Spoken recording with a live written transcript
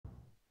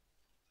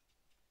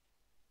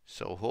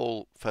So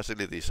whole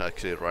facility is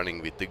actually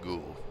running with the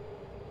goo.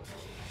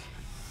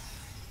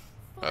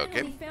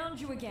 Okay. Finally found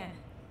you again.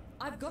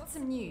 I've got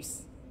some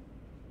news.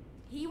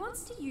 He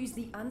wants to use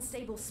the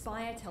unstable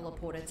Spire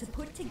teleporter to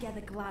put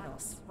together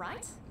GLaDOS,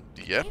 right?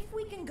 Yeah. If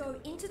we can go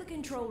into the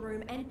control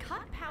room and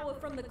cut power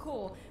from the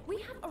core, we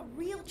have a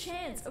real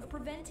chance of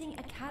preventing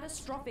a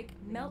catastrophic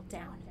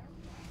meltdown.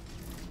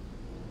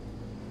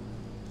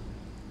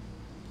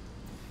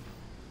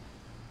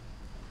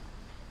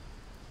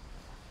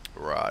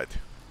 Right.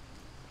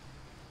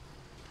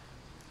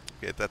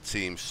 Okay, that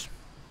seems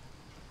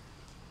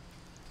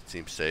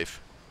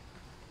safe.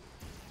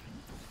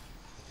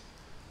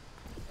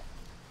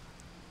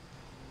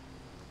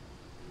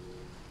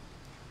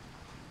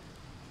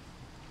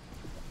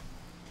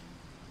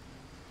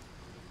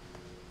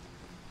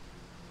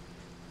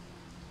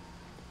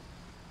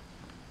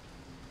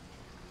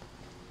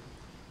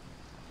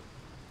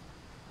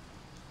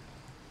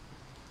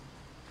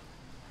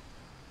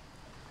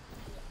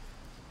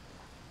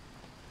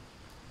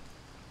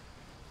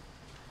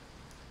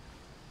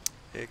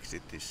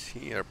 Exit is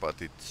here, but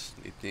it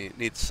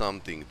needs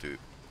something to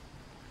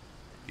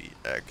be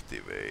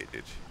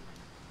activated.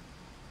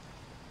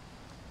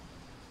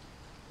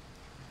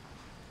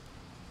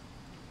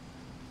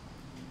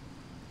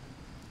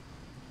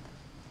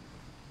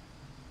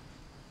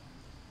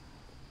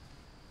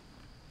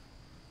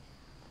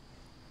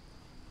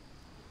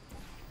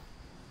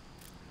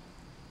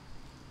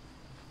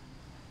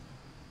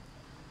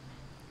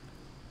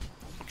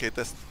 Okay,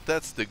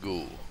 that's the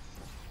goal.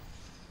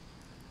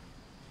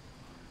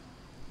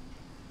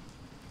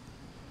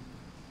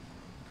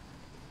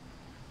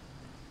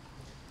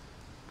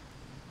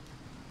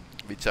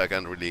 Which I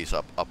can release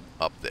up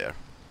there.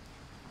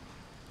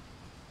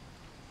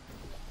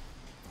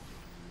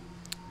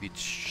 Which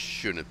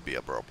shouldn't be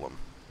a problem,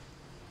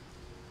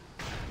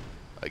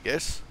 I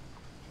guess.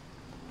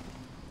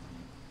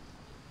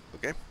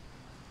 Okay.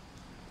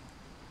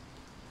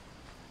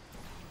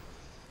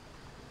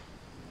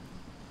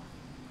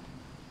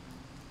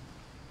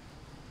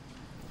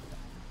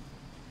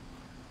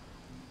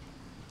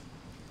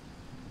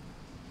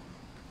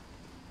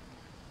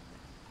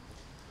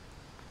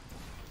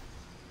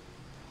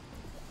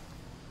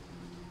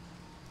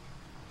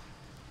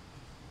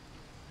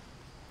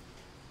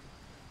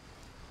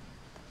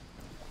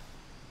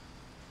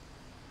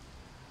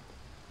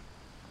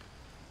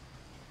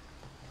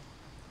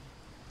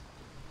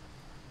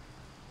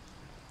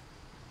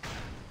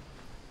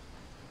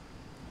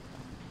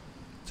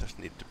 Just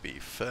need to be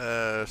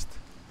fast.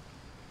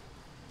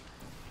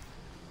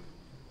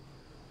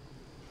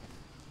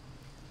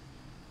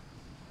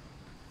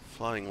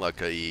 Flying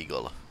like an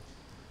eagle.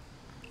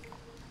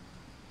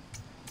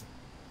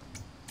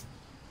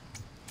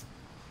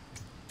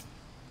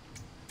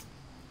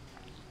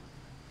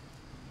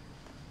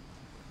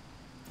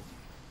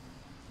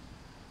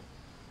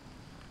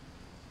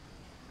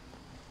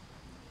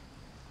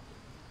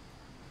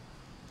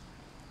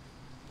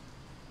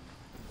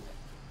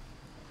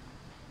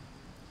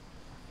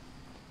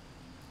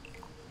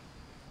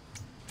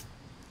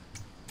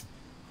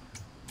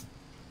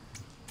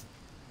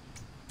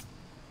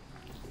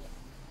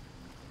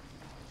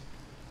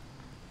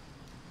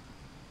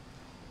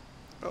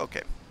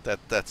 Okay,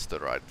 that's the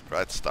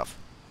right stuff.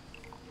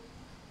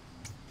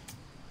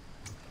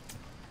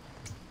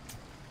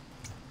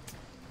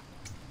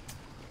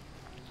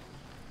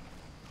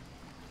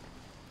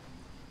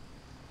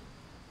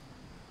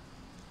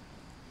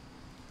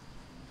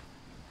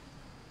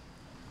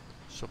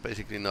 So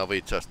basically now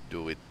we just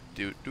do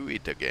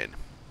it again.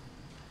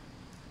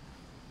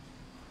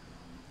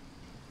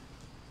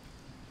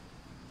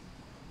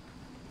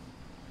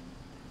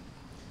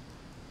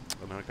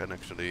 And I can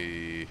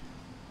actually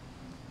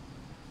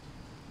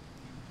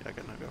I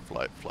can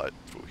fly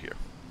through here.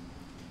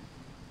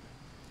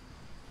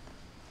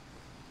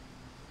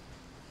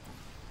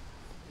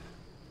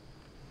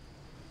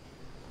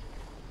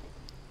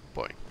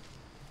 Boing.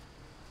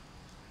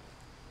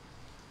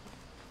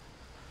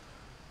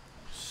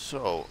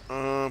 So,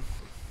 so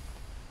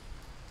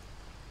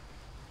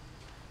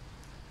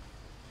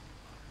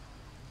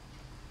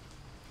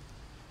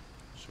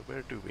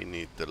where do we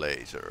need the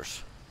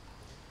lasers?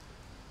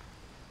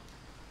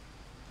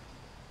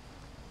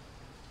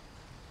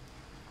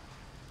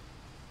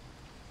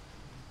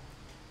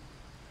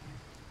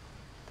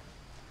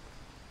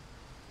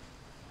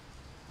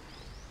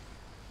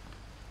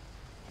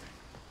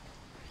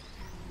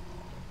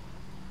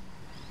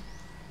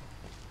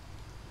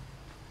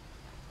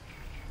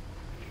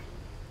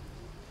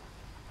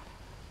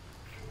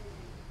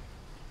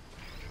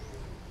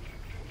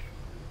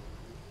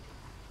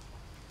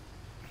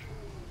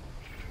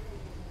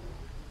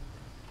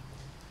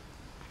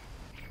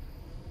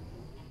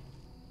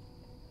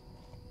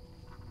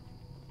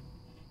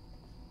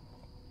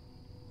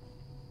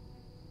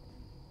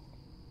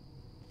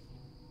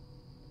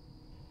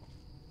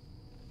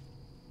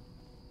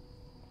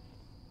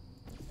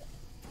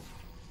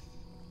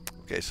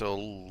 Okay, so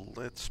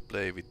let's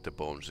play with the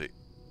bonesy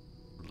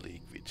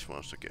liquids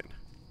once again.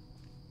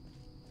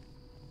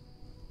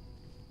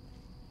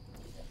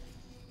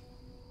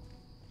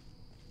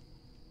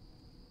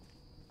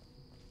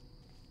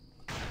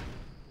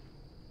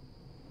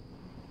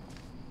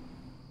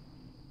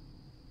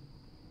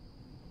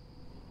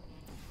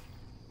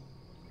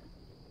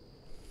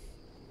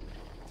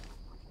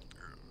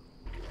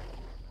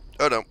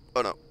 Oh no,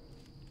 oh no.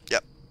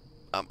 Yep.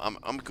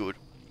 I'm good.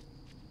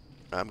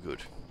 I'm good.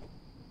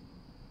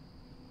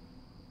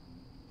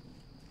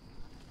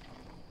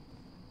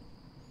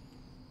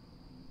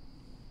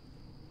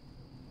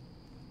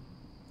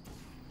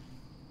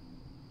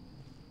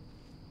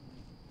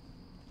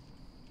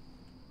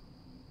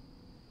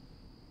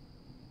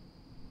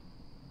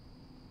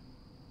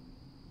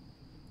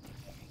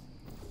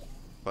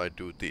 If I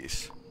do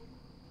this,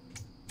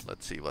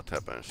 let's see what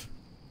happens.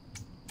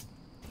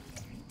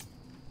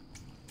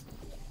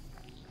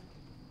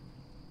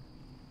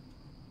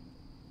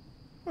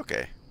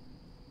 Okay.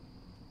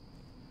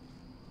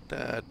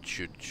 That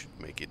should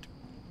make it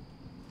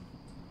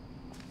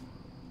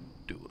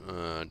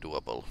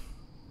doable.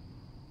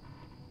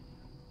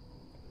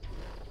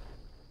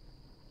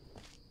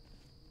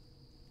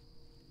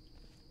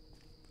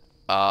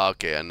 Ah,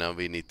 okay, and now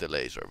we need the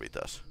laser with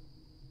us.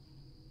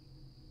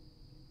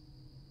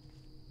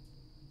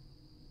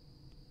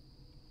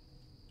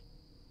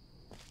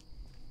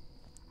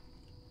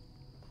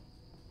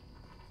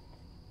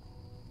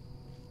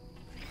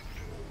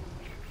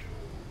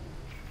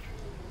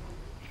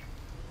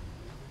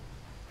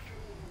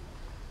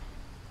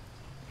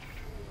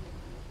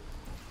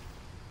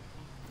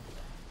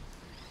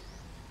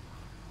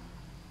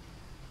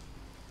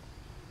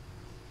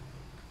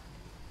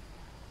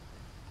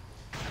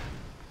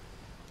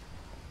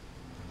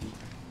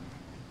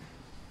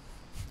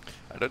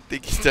 I don't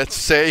think that's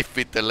safe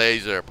with the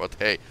laser, but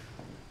hey,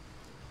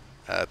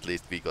 at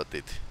least we got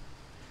it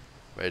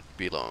where it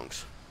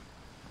belongs.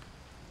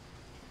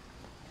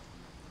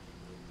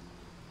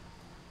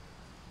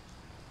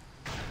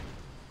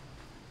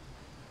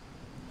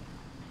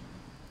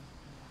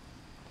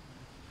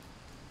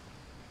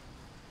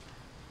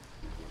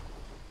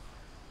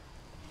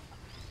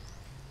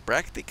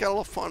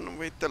 Practical fun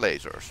with the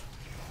lasers.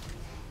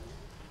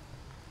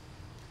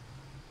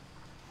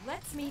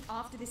 Let's meet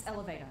after this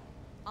elevator.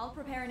 I'll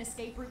prepare an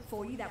escape route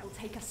for you that will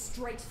take us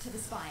straight to the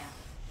spire.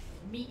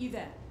 Meet you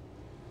there.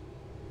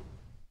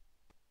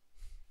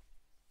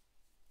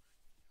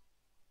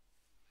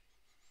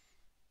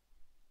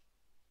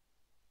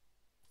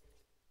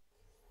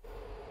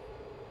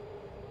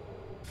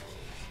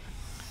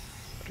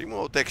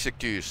 Remote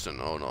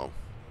execution, oh no.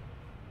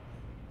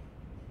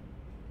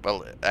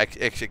 Well,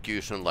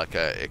 execution like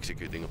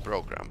executing a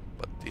program,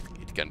 but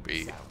it can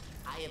be... So,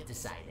 I have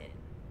decided.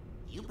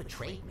 You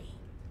betrayed me.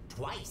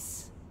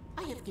 Twice.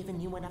 I have given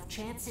you enough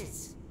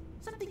chances.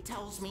 Something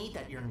tells me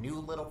that your new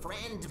little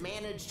friend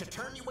managed to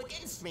turn you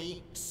against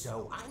me,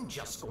 so I'm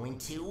just going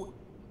to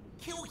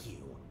kill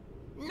you.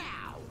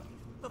 Now,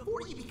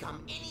 before you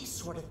become any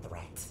sort of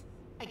threat.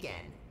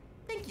 Again,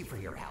 thank you for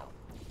your help.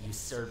 You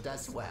served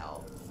us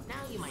well.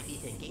 Now you might be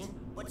thinking,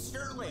 but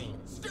Sterling,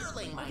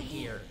 my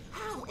dear,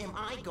 how am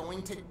I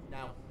going to...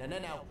 No,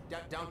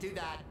 don't do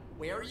that.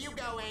 Where are you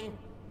going?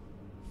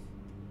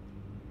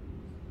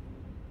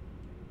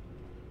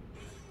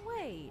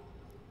 Wait,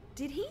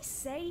 did he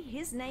say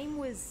his name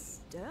was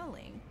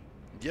Sterling?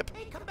 Yep.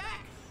 Hey, come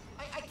back!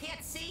 I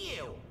can't see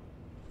you!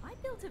 I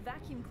built a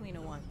vacuum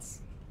cleaner once.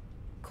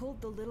 Called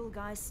the little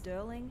guy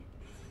Sterling.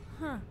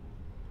 Huh.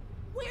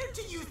 Where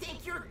do you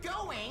think you're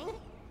going?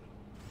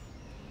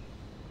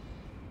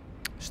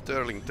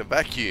 Sterling the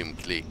vacuum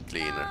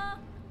cleaner.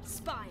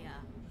 Spire.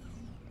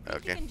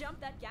 Okay. You can jump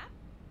that gap?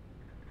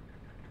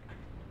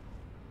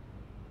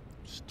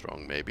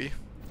 Strong maybe.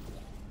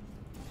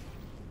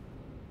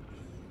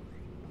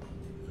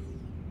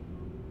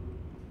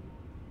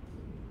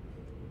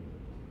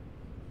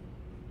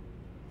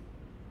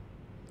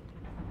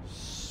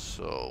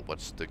 So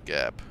what's the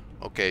gap?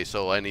 Okay,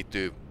 so I need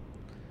to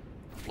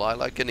fly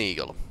like an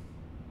eagle.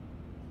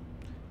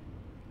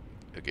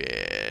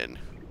 Again.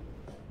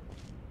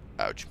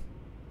 Ouch.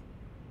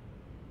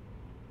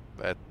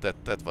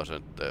 That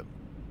wasn't the...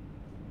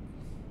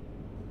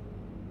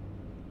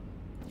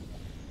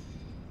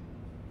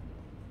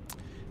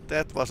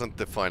 That wasn't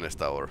the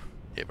finest hour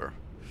ever.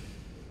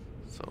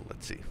 So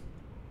let's see.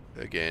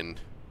 Again.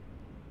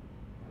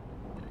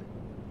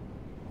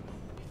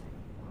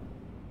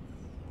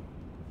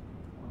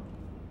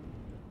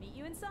 Meet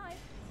you inside.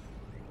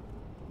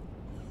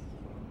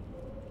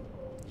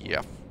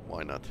 Yeah,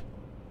 why not?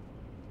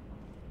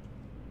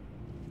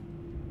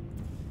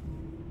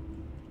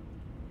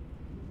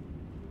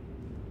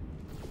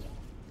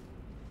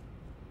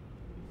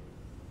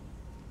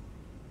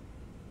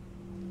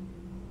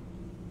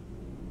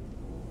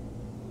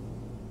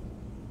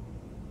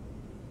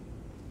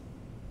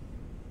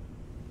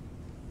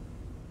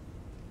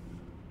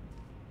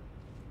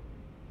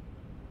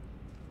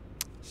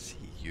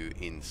 You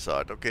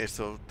inside. Okay,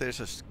 so there's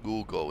a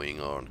school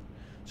going on.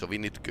 So we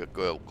need to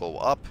go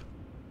up.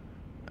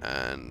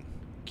 And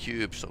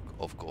cubes,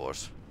 of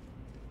course.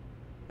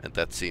 And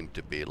that seemed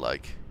to be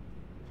like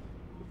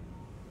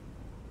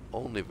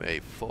only way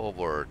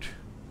forward.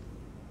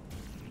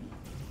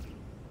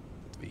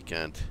 We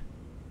can't.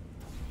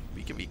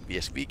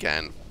 Yes, we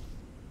can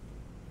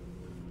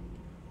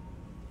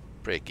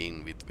break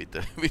in with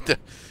the with the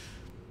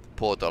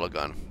portal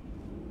gun.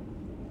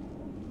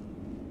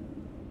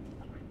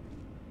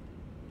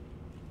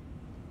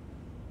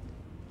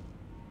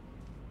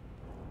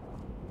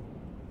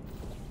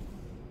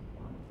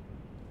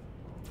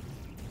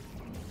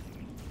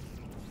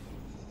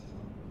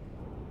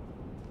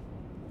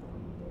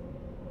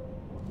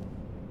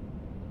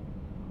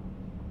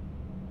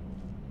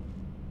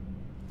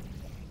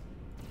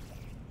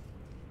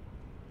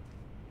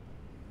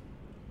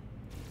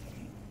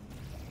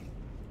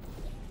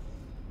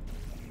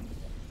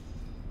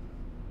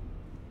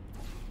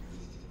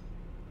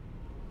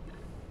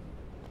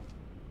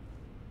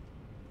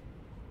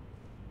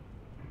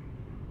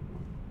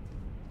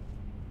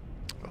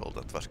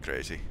 that was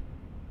crazy.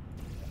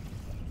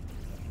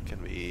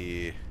 Can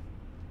we...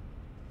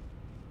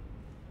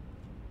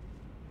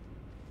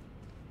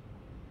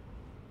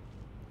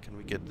 Can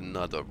we get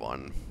another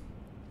one?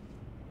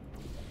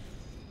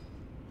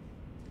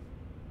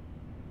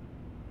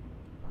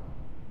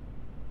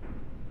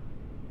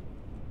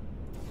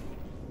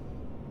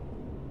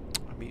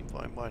 I mean,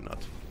 why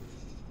not?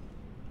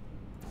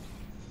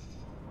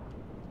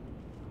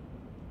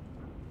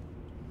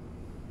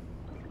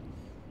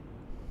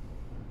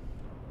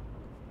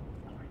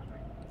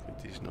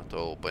 It is not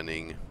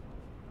opening.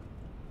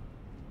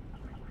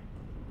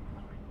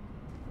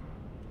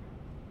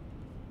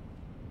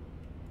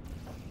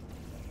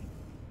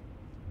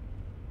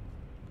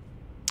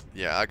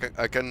 Yeah,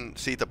 I can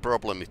see the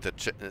problem with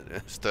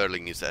that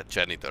Sterling is a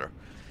janitor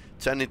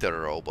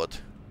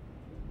robot.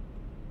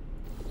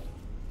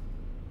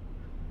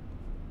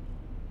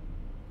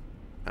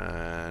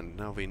 And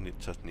now we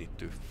just need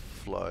to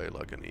fly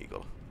like an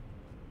eagle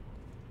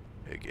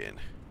again.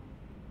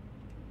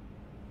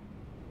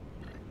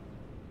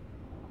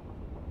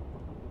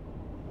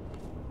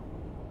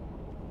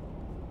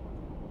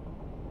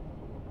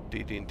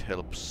 Didn't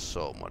help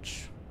so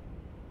much.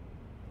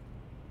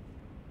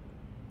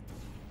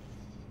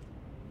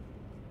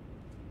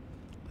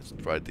 Let's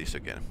try this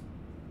again.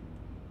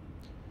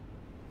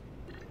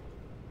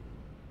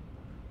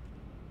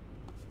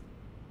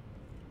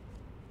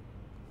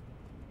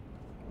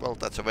 Well,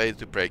 that's a way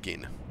to break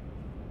in.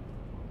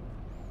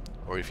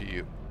 Or if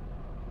you...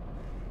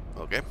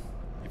 Okay.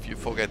 If you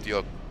forget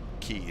your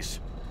keys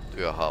to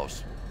your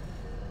house.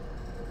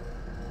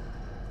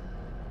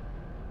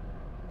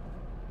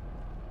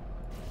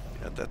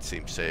 Yeah, that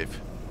seems safe.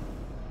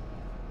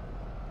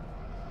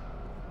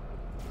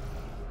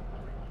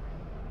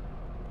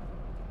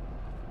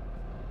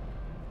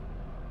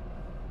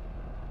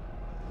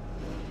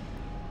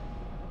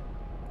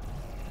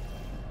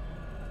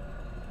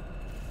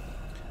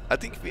 I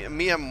think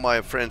me and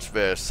my friends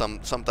were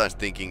sometimes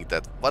thinking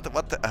that what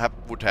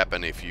would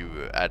happen if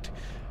you add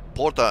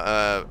Portal,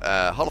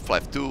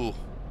 Half-Life 2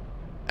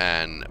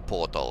 and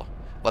Portal.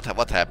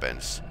 What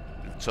happens?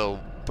 So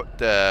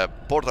the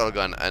portal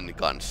gun and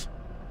guns.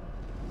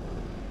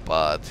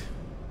 But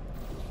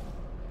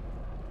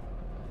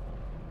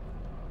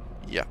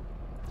yeah,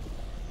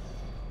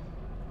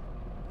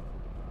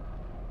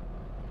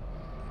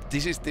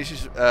 this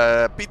is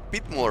a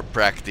bit more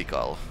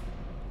practical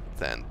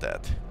than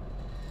that.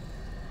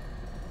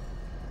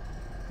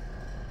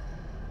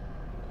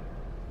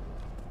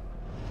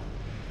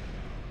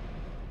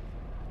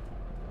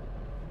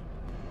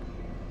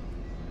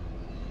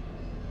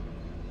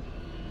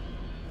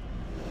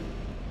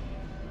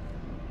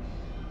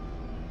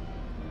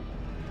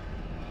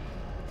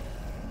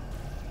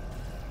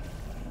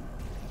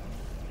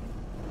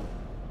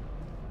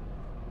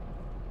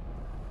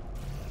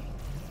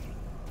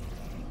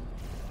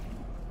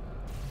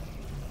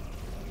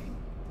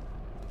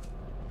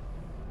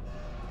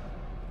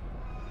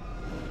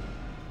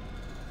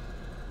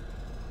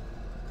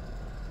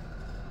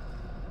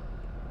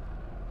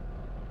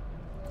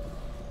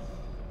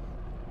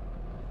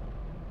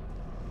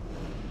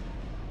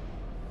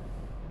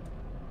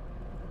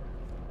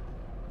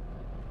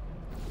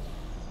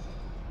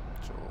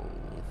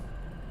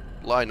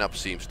 Lineup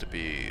seems to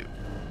be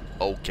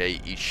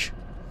okay-ish.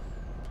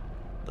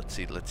 Let's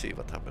see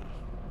what happens.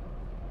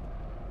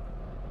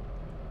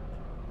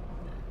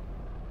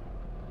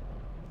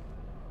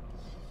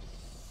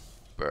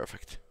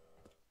 Perfect.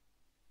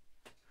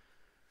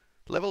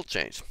 Level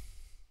change.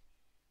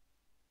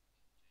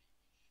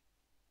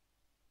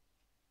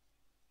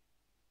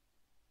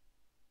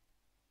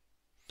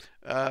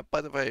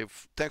 By the way,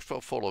 thanks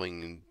for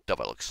following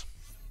Develux.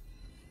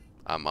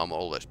 I'm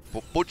always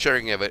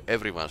butchering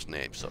everyone's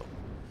name, so.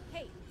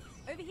 Hey,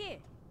 over here.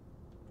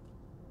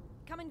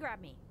 Come and grab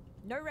me.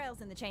 No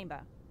rails in the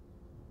chamber.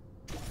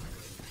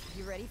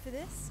 You ready for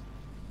this?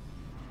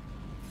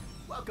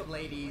 Welcome,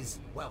 ladies.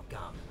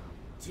 Welcome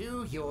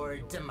to your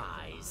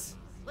demise.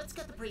 Let's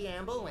get the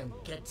preamble and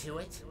get to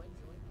it.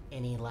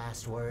 Any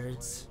last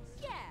words?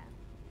 Yeah,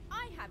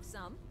 I have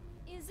some.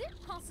 Is it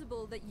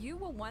possible that you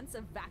were once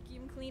a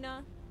vacuum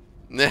cleaner?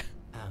 Nah.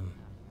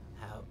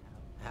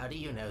 How do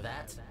you know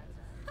that?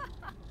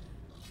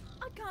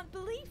 I can't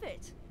believe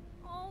it.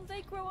 Oh,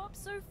 they grow up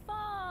so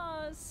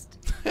fast.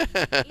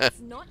 It's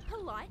not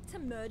polite to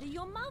murder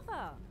your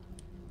mother.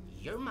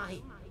 You're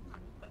my...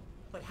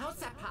 But how's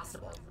that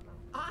possible?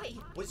 I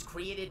was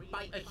created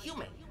by a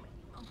human.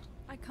 Oh,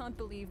 I can't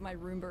believe my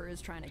Roomba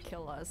is trying to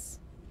kill us.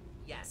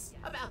 Yes,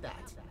 about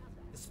that.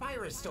 The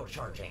Spire is still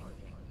charging.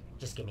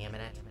 Just give me a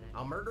minute.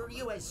 I'll murder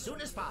you as soon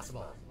as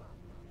possible.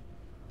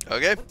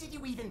 Okay. What did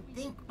you even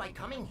think by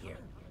coming here?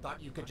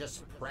 Thought you could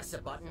just press a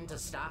button to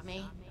stop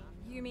me?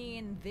 You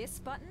mean this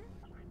button?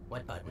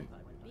 What button?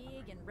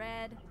 Big and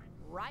red,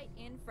 right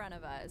in front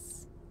of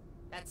us.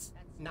 That's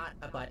not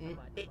a button.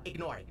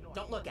 Ignore it.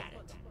 Don't look at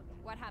it.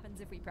 What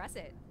happens if we press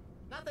it?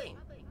 Nothing.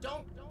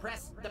 Don't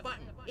press the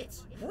button.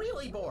 It's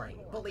really boring,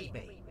 believe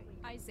me.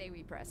 I say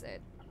we press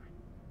it.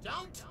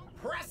 Don't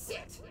press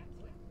it!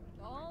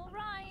 All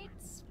right.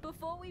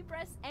 Before we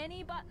press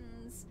any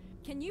buttons,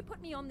 can you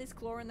put me on this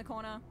claw in the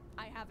corner?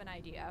 I have an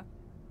idea.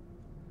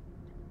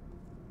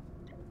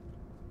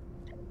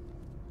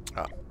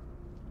 Ah.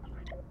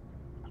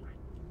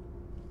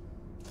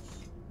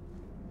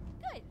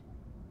 Good.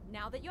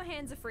 Now that your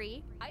hands are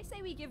free, I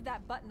say we give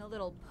that button a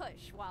little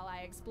push while I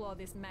explore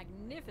this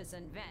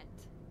magnificent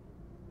vent.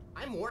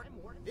 I'm warning.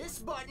 This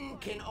button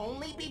can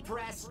only be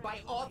pressed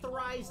by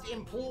authorized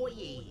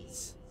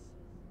employees.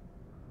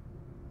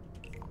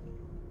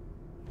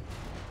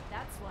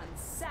 That's one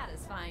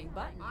satisfying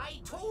button.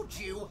 I told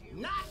you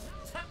not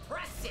to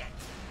press it!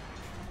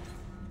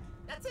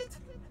 That's it.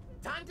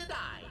 Time to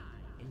die.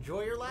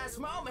 Enjoy your last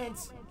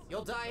moments.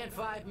 You'll die in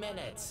 5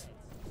 minutes.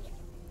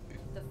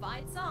 The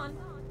fight's on.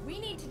 We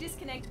need to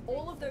disconnect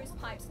all of those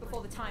pipes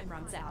before the time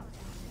runs out.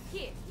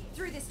 Here,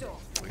 through this door.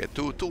 Okay,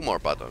 two more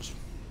buttons.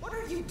 What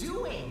are you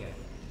doing?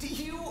 Do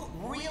you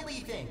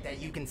really think that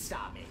you can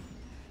stop me?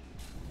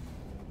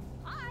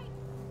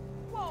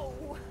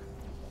 Whoa!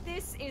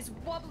 This is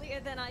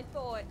wobblier than I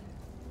thought.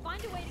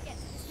 Find a way to get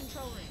to this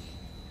control room.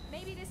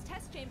 Maybe this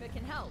test chamber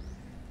can help.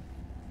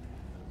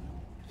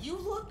 You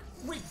look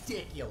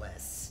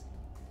ridiculous.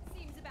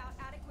 Seems about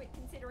adequate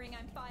considering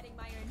I'm fighting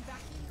my own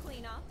vacuum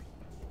cleaner.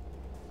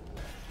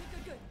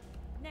 Good.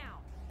 Now,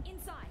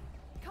 inside.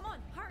 Come on,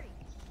 hurry.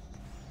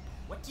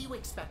 What do you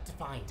expect to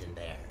find in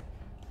there?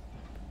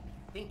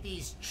 Think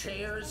these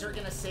chairs are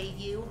gonna save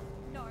you?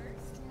 No,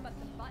 but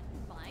the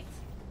button might.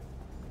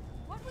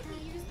 What would we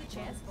use the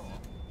chairs for?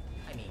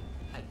 I mean,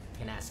 I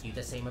can ask you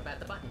the same about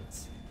the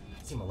buttons.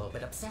 Seem a little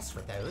bit obsessed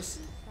with those.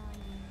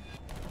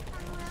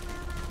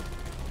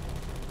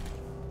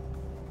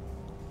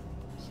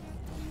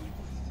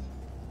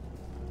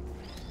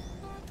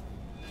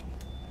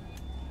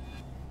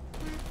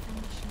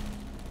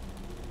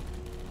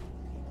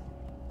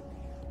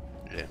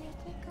 Yeah.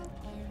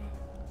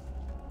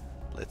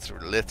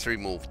 Let's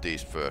remove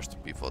these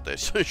first before they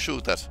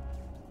shoot us.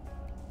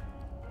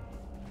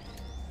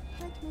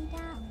 Put me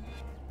down.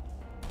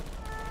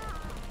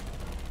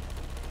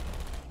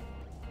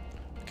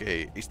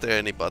 Okay, is there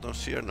any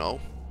buttons here? No.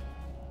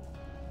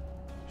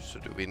 So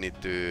do we need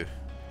to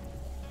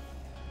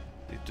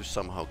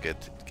somehow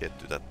get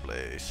to that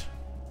place?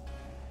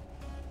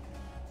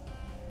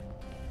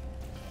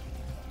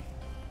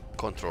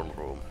 Control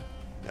room.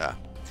 Yeah.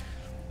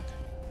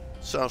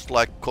 Sounds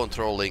like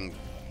controlling.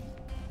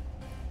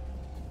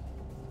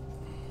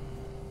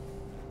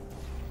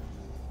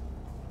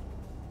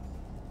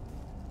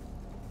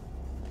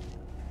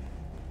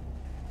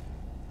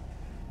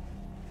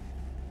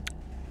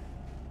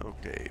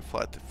 Okay,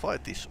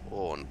 fight is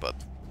on, but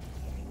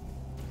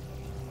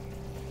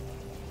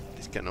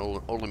this can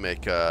only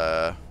make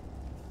a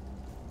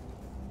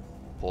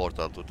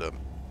portal to the.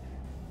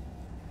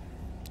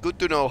 Good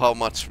to know how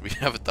much we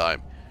have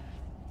time.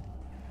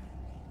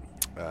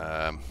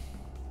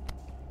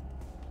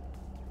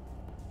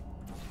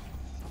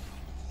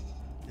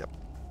 Yep.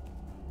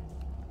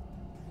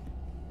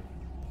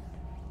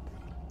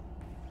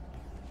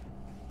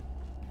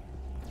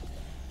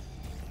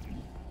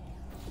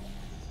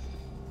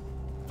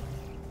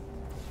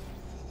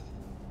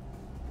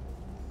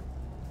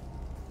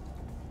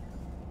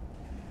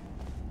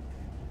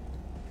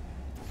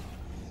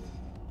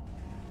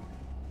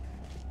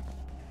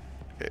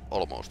 Okay,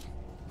 almost.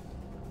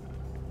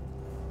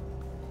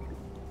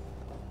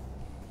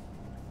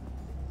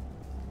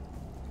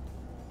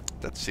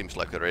 That seems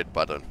like a red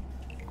button.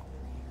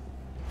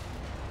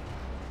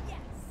 Yes!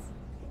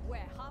 We're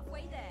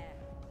halfway there.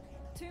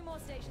 2 more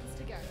stations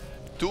to go.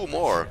 2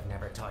 more. I've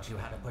never taught you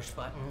how to push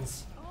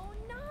buttons. Oh,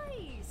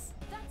 nice!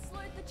 That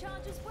slowed the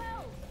charge as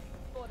well.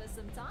 Bought us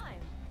some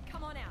time.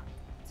 Come on out.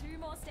 2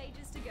 more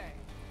stages to go.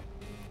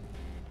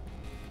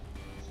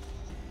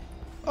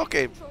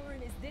 Okay. The control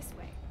room is this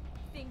way.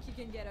 Think you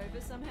can get over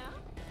somehow?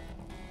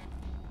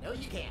 No,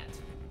 you can't.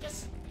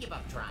 Just give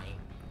up trying.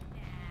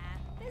 Nah,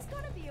 there's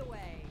gotta be a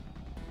way.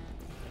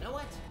 You know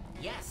what?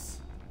 Yes.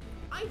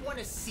 I want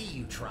to see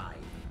you try.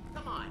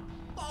 Come on,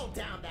 fall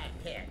down that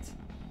pit.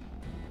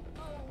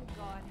 Oh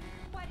god,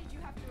 why did you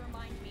have to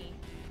remind me?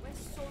 We're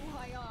so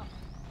high up.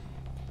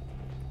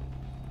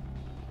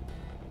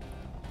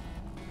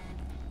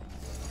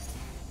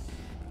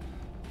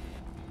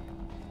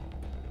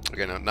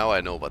 Okay, now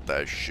I know what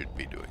I should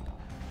be doing.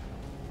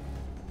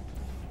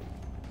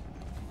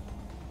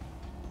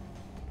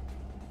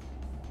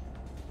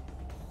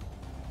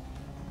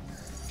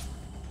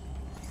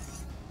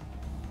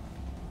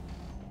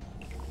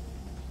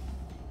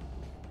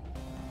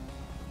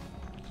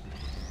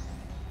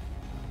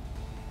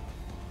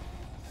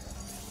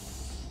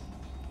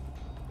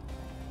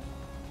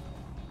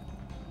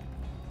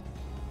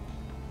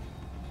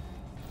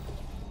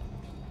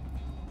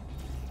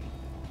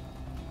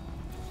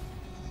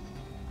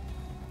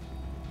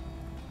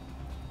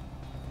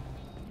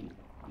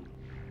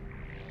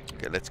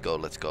 Okay, let's go.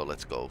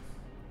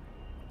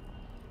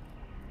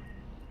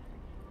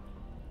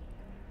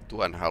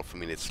 2.5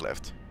 minutes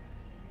left.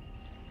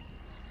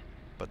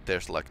 But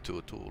there's like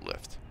two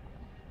left.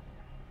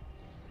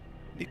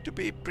 Need to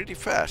be pretty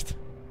fast.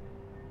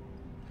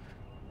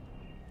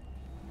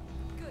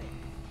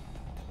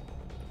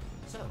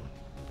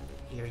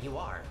 here you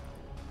are.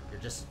 You're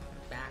just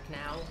back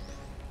now?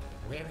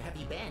 Where have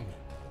you been?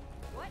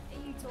 What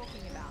are you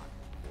talking about?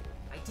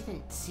 I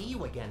didn't see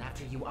you again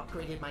after you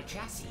upgraded my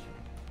chassis.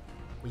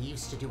 We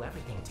used to do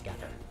everything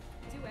together.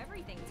 Do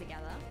everything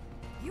together?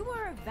 You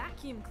were a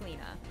vacuum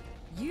cleaner.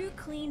 You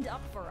cleaned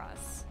up for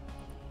us.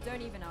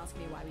 Don't even ask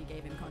me why we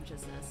gave him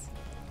consciousness.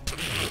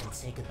 Let's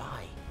say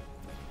goodbye.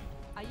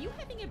 Are you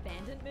having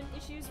abandonment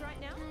issues right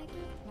now?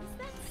 Is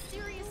that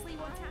seriously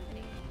what's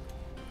happening?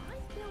 I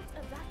built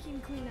a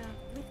vacuum cleaner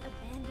with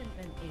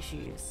abandonment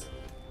issues.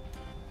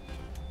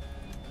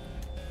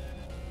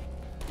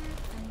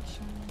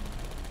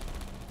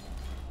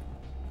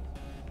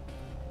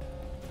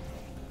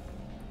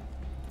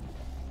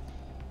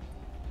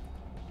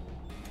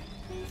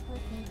 Please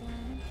put me down.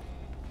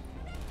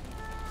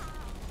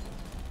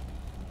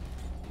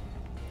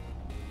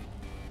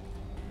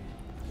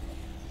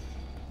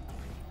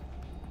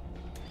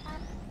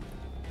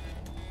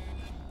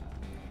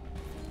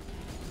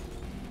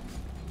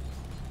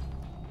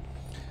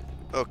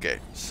 Okay,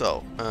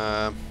 so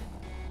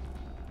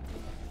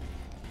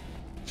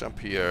jump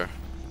here.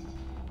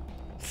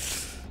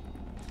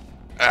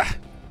 Ah.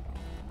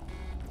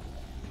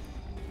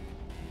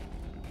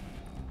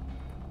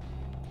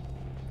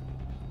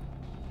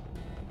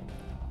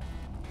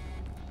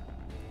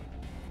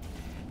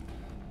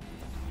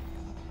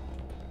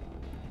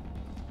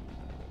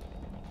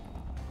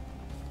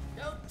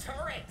 No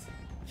turret!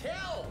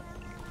 Kill!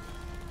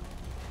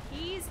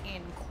 He's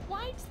in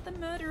quite the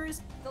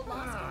murderers. The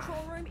last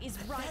control room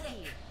is right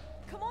here.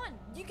 Come on,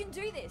 you can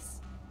do this.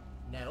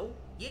 No,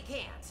 you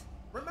can't.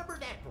 Remember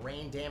that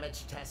brain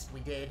damage test we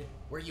did,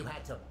 where you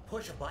had to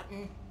push a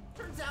button?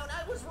 Turns out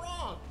I was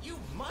wrong. You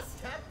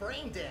must have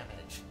brain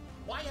damage.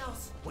 Why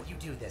else would you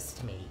do this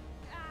to me?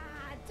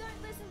 Ah,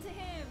 don't listen to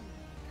him.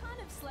 Can't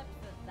have slept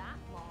for that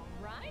long,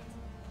 right?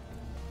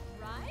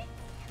 Right?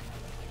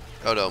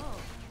 Oh no.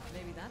 Oh,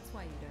 maybe that's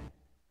why you don't.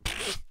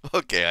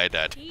 Okay, I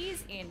died.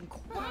 He's in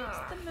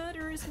quite the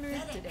murderous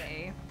mood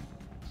today.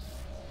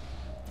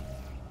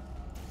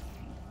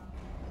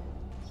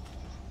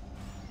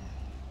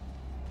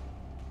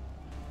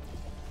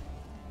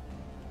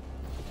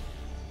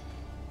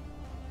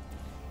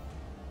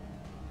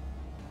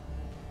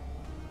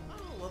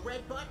 Oh, a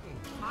red button.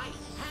 I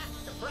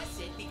have to press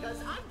it because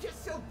I'm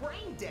just so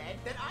brain dead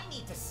that I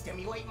need to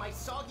stimulate my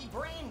soggy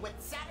brain with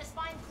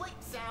satisfying click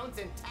sounds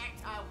and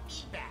tactile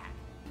feedback.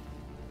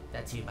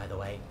 That's you, by the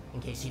way,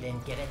 in case you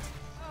didn't get it.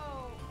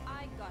 Oh,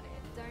 I got it.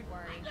 Don't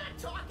worry. I'm not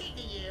talking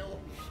to you.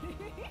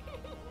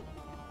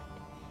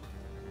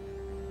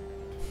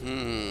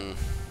 Hmm.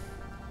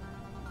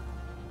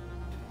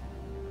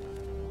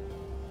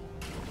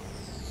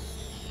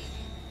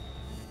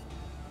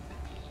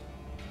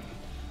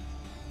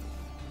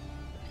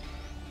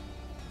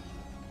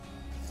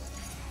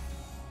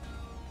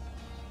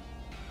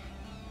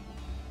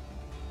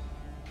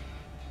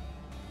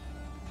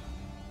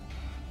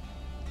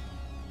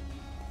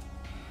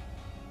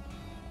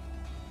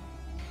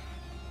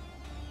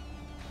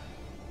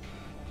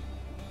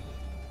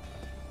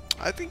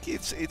 I think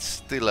it's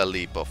still a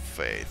leap of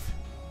faith.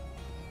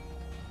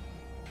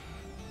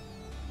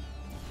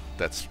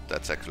 That's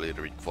actually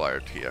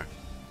required here.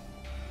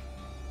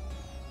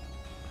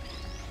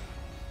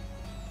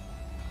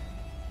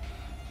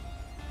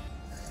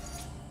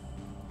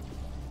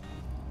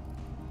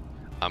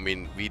 I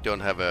mean, we don't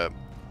have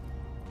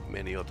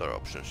many other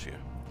options here.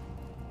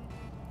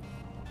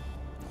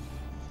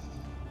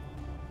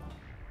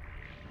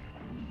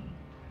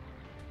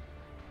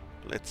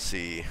 Let's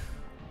see.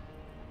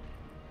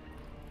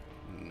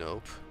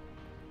 Nope.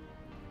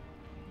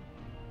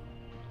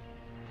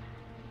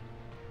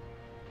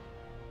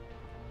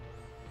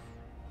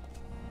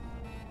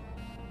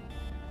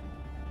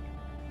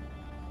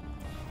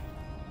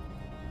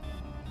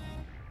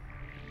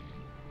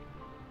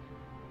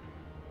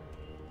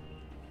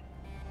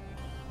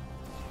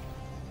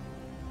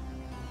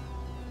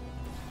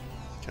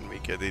 Can we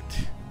get it?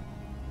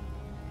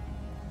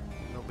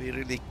 No, we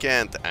really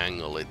can't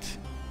angle it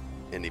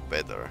any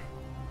better.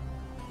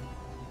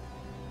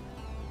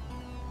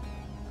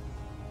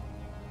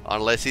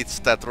 Unless it's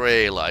that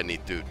rail I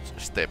need to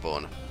step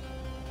on.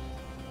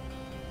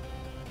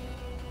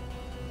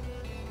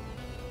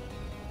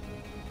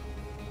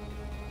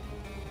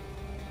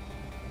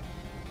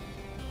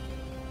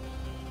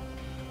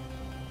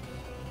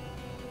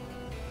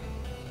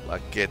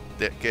 Like get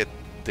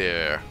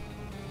there.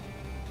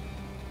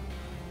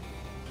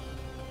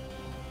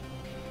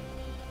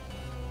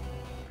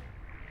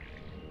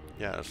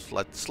 Yeah,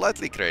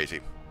 slightly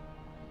crazy.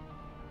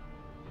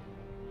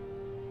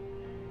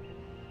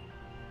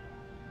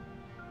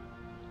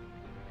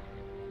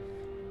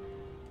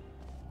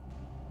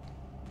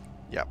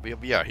 Yeah,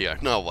 we are here.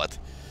 Now what?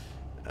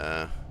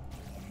 Can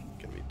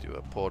we do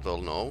a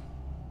portal? No.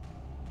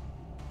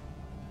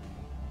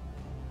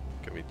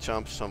 Can we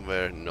jump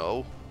somewhere?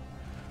 No.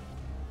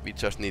 We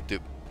just need to...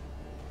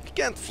 We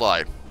can't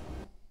fly.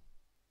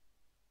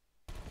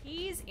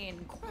 He's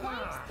in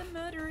quite the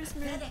murderous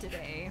mood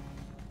today.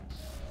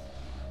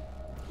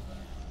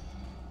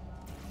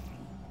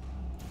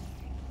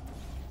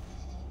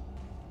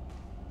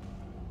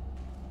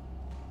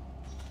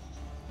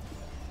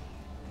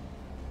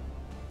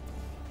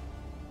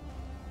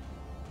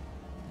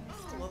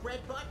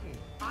 red button.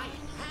 I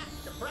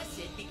have to press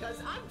it because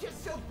I'm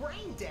just so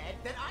brain dead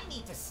that I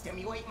need to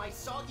stimulate my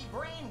soggy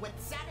brain with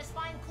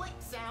satisfying click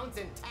sounds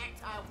and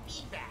tactile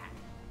feedback.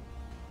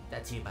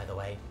 That's you, by the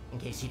way, in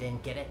case you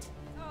didn't get it.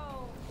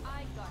 Oh,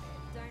 I got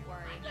it. Don't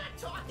worry. I'm not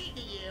talking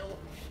to you.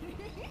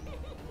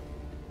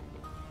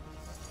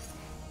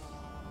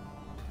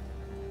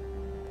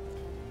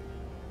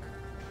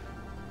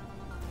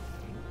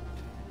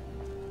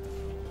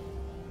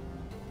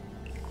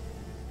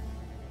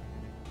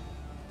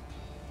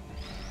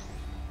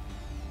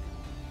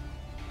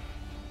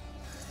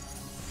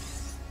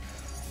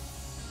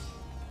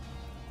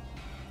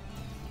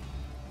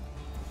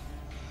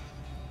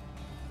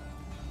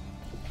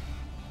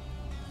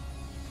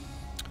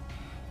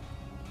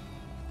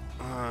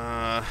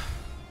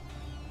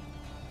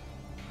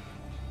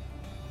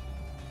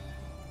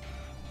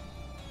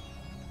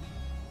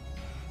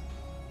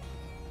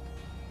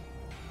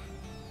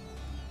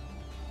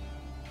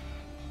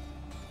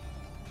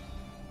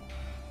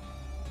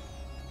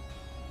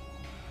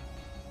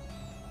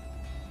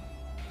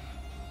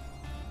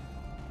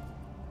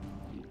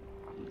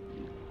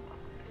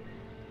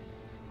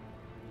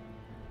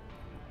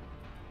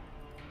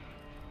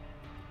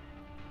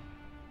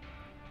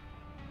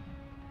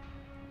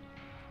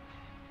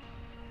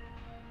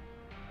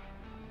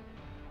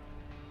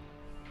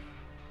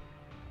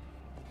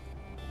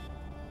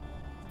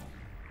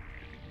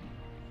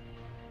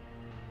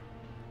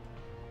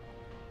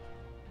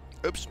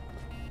 Oops.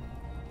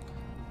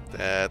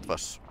 That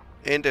was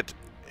ended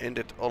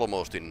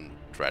almost in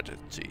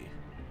tragedy.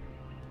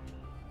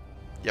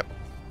 Yep.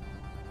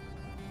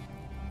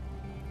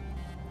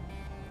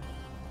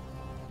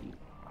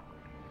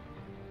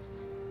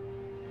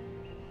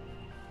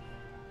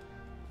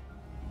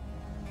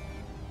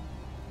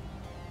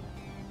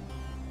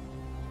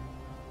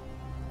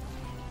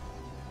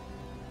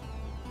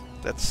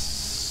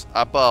 That's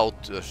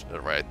about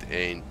the right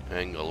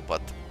angle,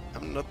 but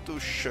I'm not too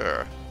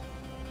sure.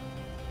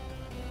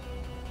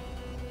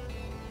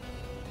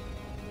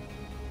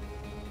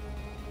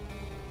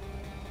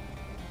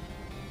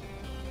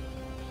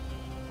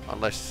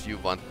 Unless you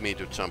want me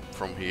to jump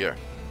from here.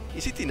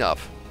 Is it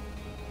enough?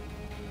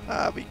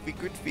 We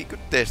could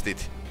test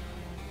it.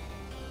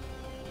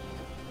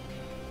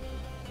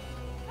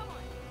 Come on,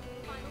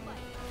 final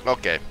bite.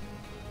 Okay.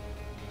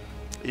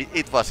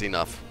 It was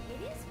enough.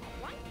 It is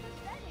quite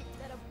pathetic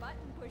that a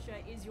button pusher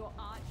is your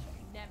arch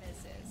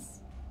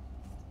nemesis.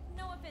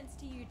 No offense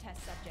to you,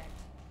 test subject.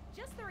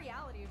 Just the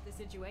reality of the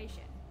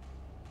situation.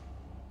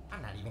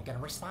 I'm not even gonna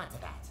respond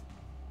to that.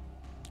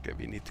 Okay,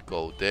 we need to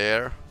go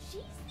there.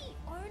 She's the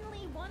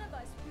only one of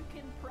us who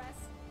can press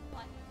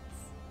buttons.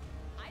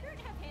 I don't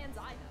have hands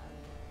either.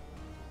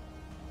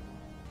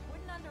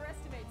 Wouldn't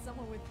underestimate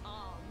someone with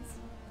arms.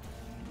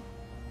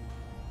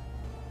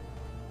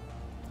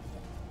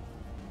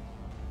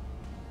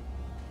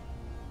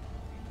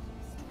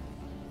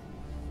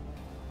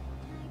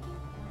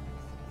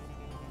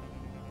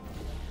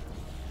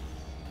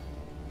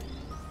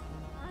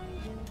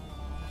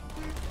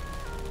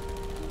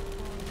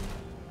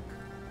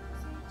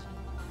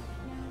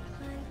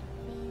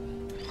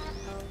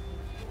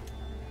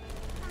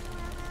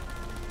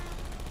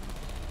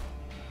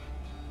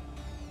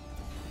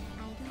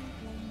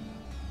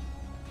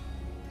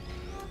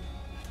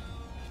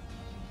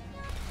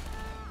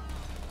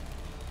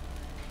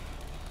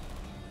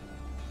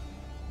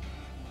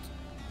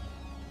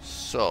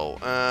 So,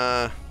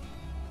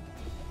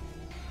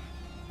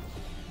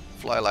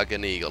 fly like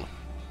an eagle.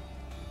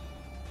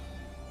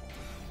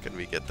 Can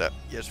we get that?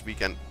 Yes, we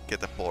can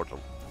get a portal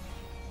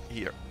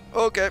here.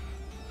 Okay.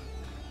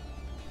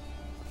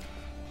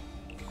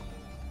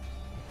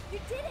 You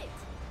did it!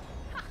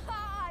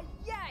 Haha!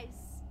 Yes!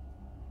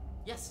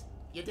 Yes,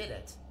 you did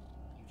it.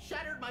 You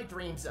shattered my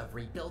dreams of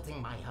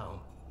rebuilding my home.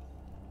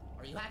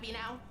 Are you happy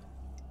now?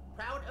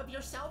 Proud of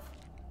yourself?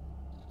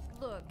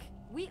 Look,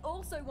 we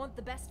also want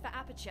the best for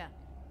Aperture,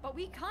 but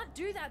we can't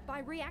do that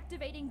by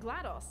reactivating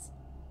GLaDOS.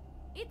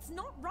 It's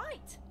not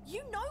right.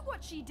 You know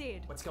what she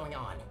did. What's going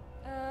on?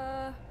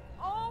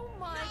 Oh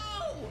my...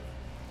 No!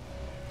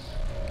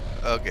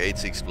 Okay,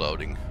 it's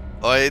exploding.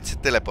 Oh, it's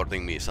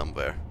teleporting me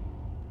somewhere.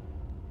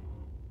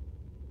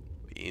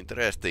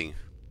 Interesting.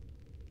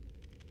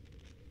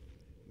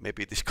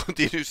 Maybe this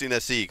continues in a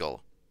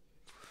seagull.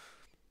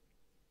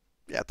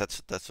 Yeah,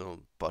 that's a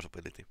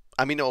possibility.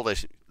 I mean,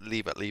 always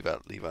leave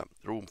a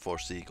room for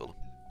seagull.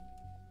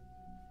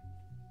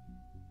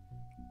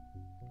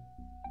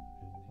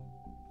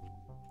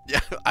 Yeah,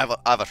 I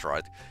was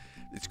right.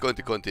 It's going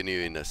to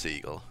continue in a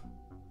seagull.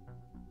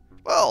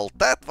 Well,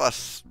 that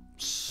was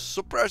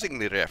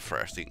surprisingly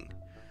refreshing.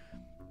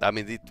 I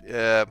mean,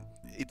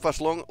 it was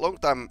long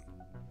time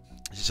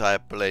since I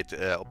played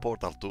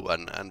Portal 2,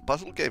 and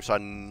puzzle games are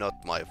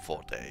not my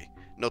forte.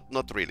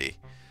 Not really.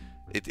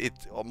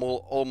 It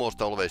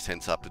almost always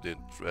ends up to do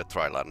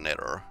trial and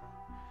error.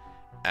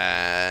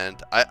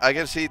 And I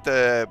can see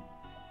the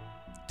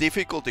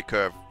difficulty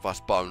curve was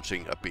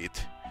bouncing a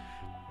bit.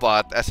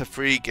 But as a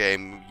free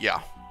game,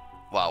 yeah,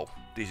 wow,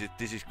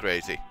 this is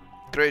crazy.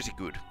 Crazy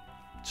good.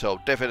 So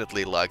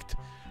definitely liked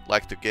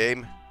the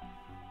game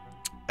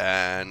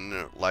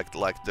and liked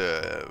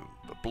the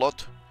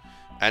plot,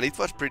 and it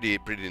was pretty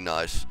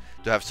nice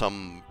to have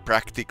some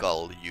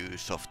practical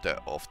use of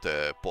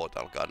the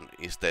portal gun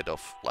instead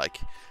of like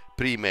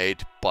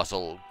pre-made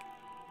puzzle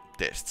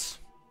tests.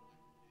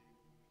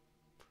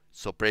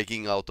 So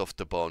breaking out of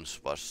the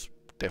bones was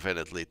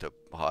definitely the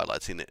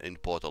highlights in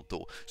Portal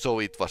 2. So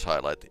it was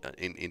highlight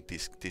in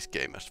this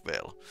game as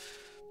well.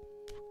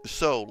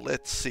 So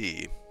let's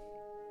see.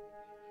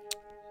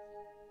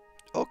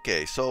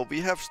 Okay, so we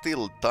have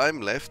still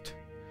time left,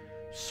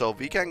 so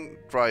we can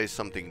try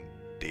something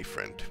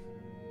different.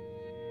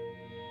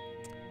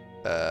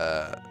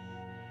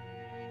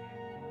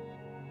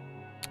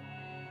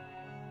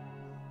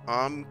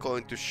 I'm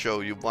going to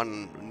show you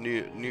one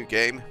new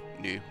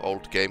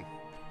old game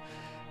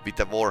with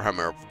a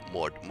Warhammer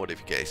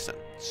modification.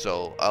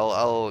 So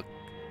I'll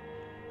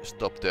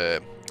stop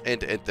the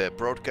end the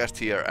broadcast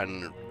here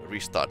and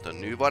restart a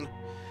new one,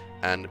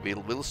 and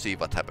we'll see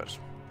what happens.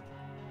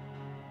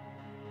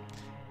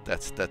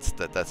 That's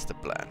the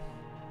plan.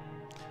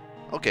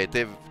 Okay,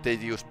 they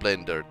use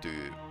Blender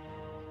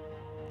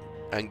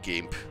and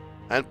GIMP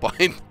and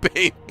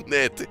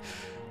PaintNet.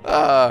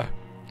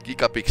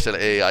 Gigapixel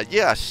AI.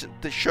 Yes,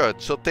 sure.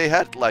 So they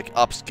had like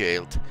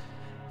upscaled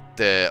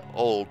the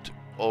old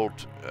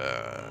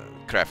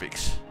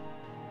graphics,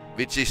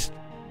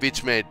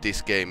 which made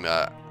this game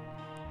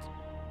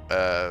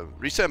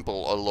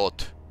resemble a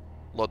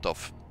lot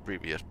of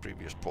previous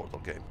Portal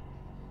game.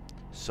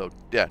 So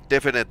yeah,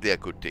 definitely a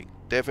good thing.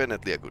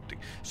 Definitely a good thing.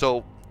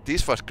 So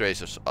this was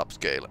gracious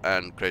upscale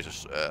and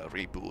gracious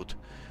reboot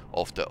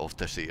of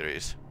the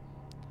series.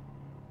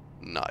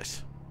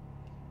 Nice.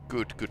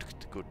 Good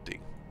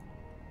thing.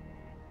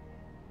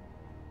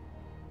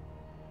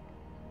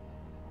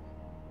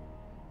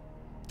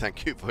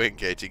 Thank you for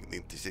engaging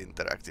in this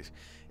interactive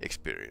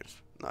experience.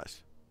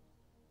 Nice.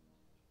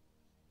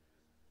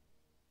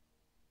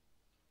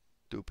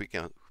 To be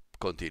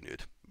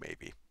continued,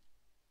 maybe.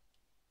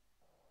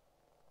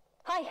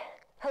 Hi.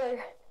 Hello.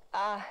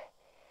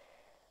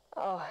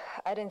 Oh,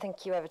 I don't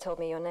think you ever told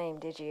me your name,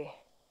 did you?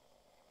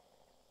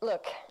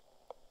 Look,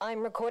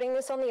 I'm recording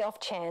this on the off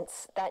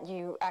chance that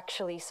you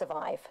actually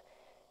survive.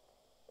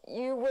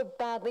 You were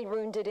badly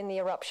wounded in the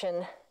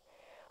eruption.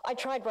 I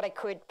tried what I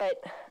could,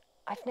 but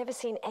I've never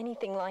seen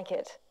anything like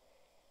it.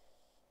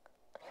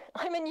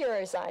 I'm a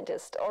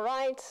neuroscientist, all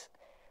right?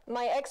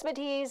 My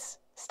expertise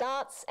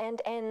starts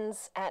and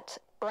ends at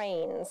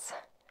brains,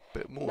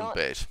 not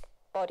base.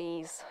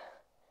 bodies.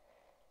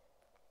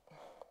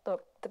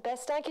 Look, the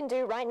best I can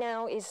do right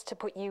now is to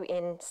put you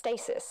in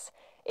stasis.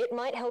 It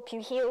might help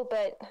you heal,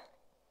 but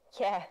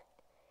yeah,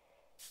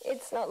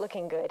 it's not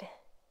looking good.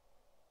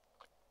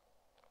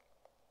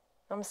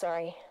 I'm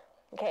sorry,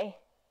 okay?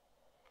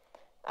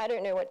 I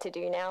don't know what to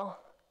do now.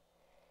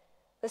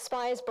 The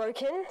spy is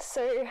broken,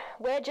 so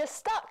we're just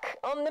stuck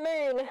on the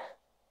moon.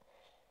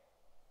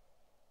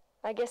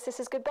 I guess this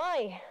is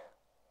goodbye.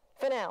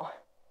 For now.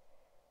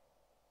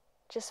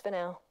 Just for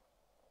now.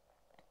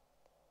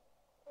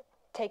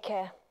 Take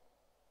care.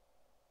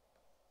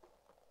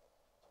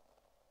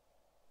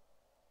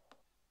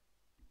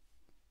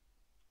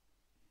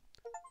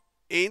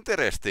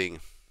 Interesting.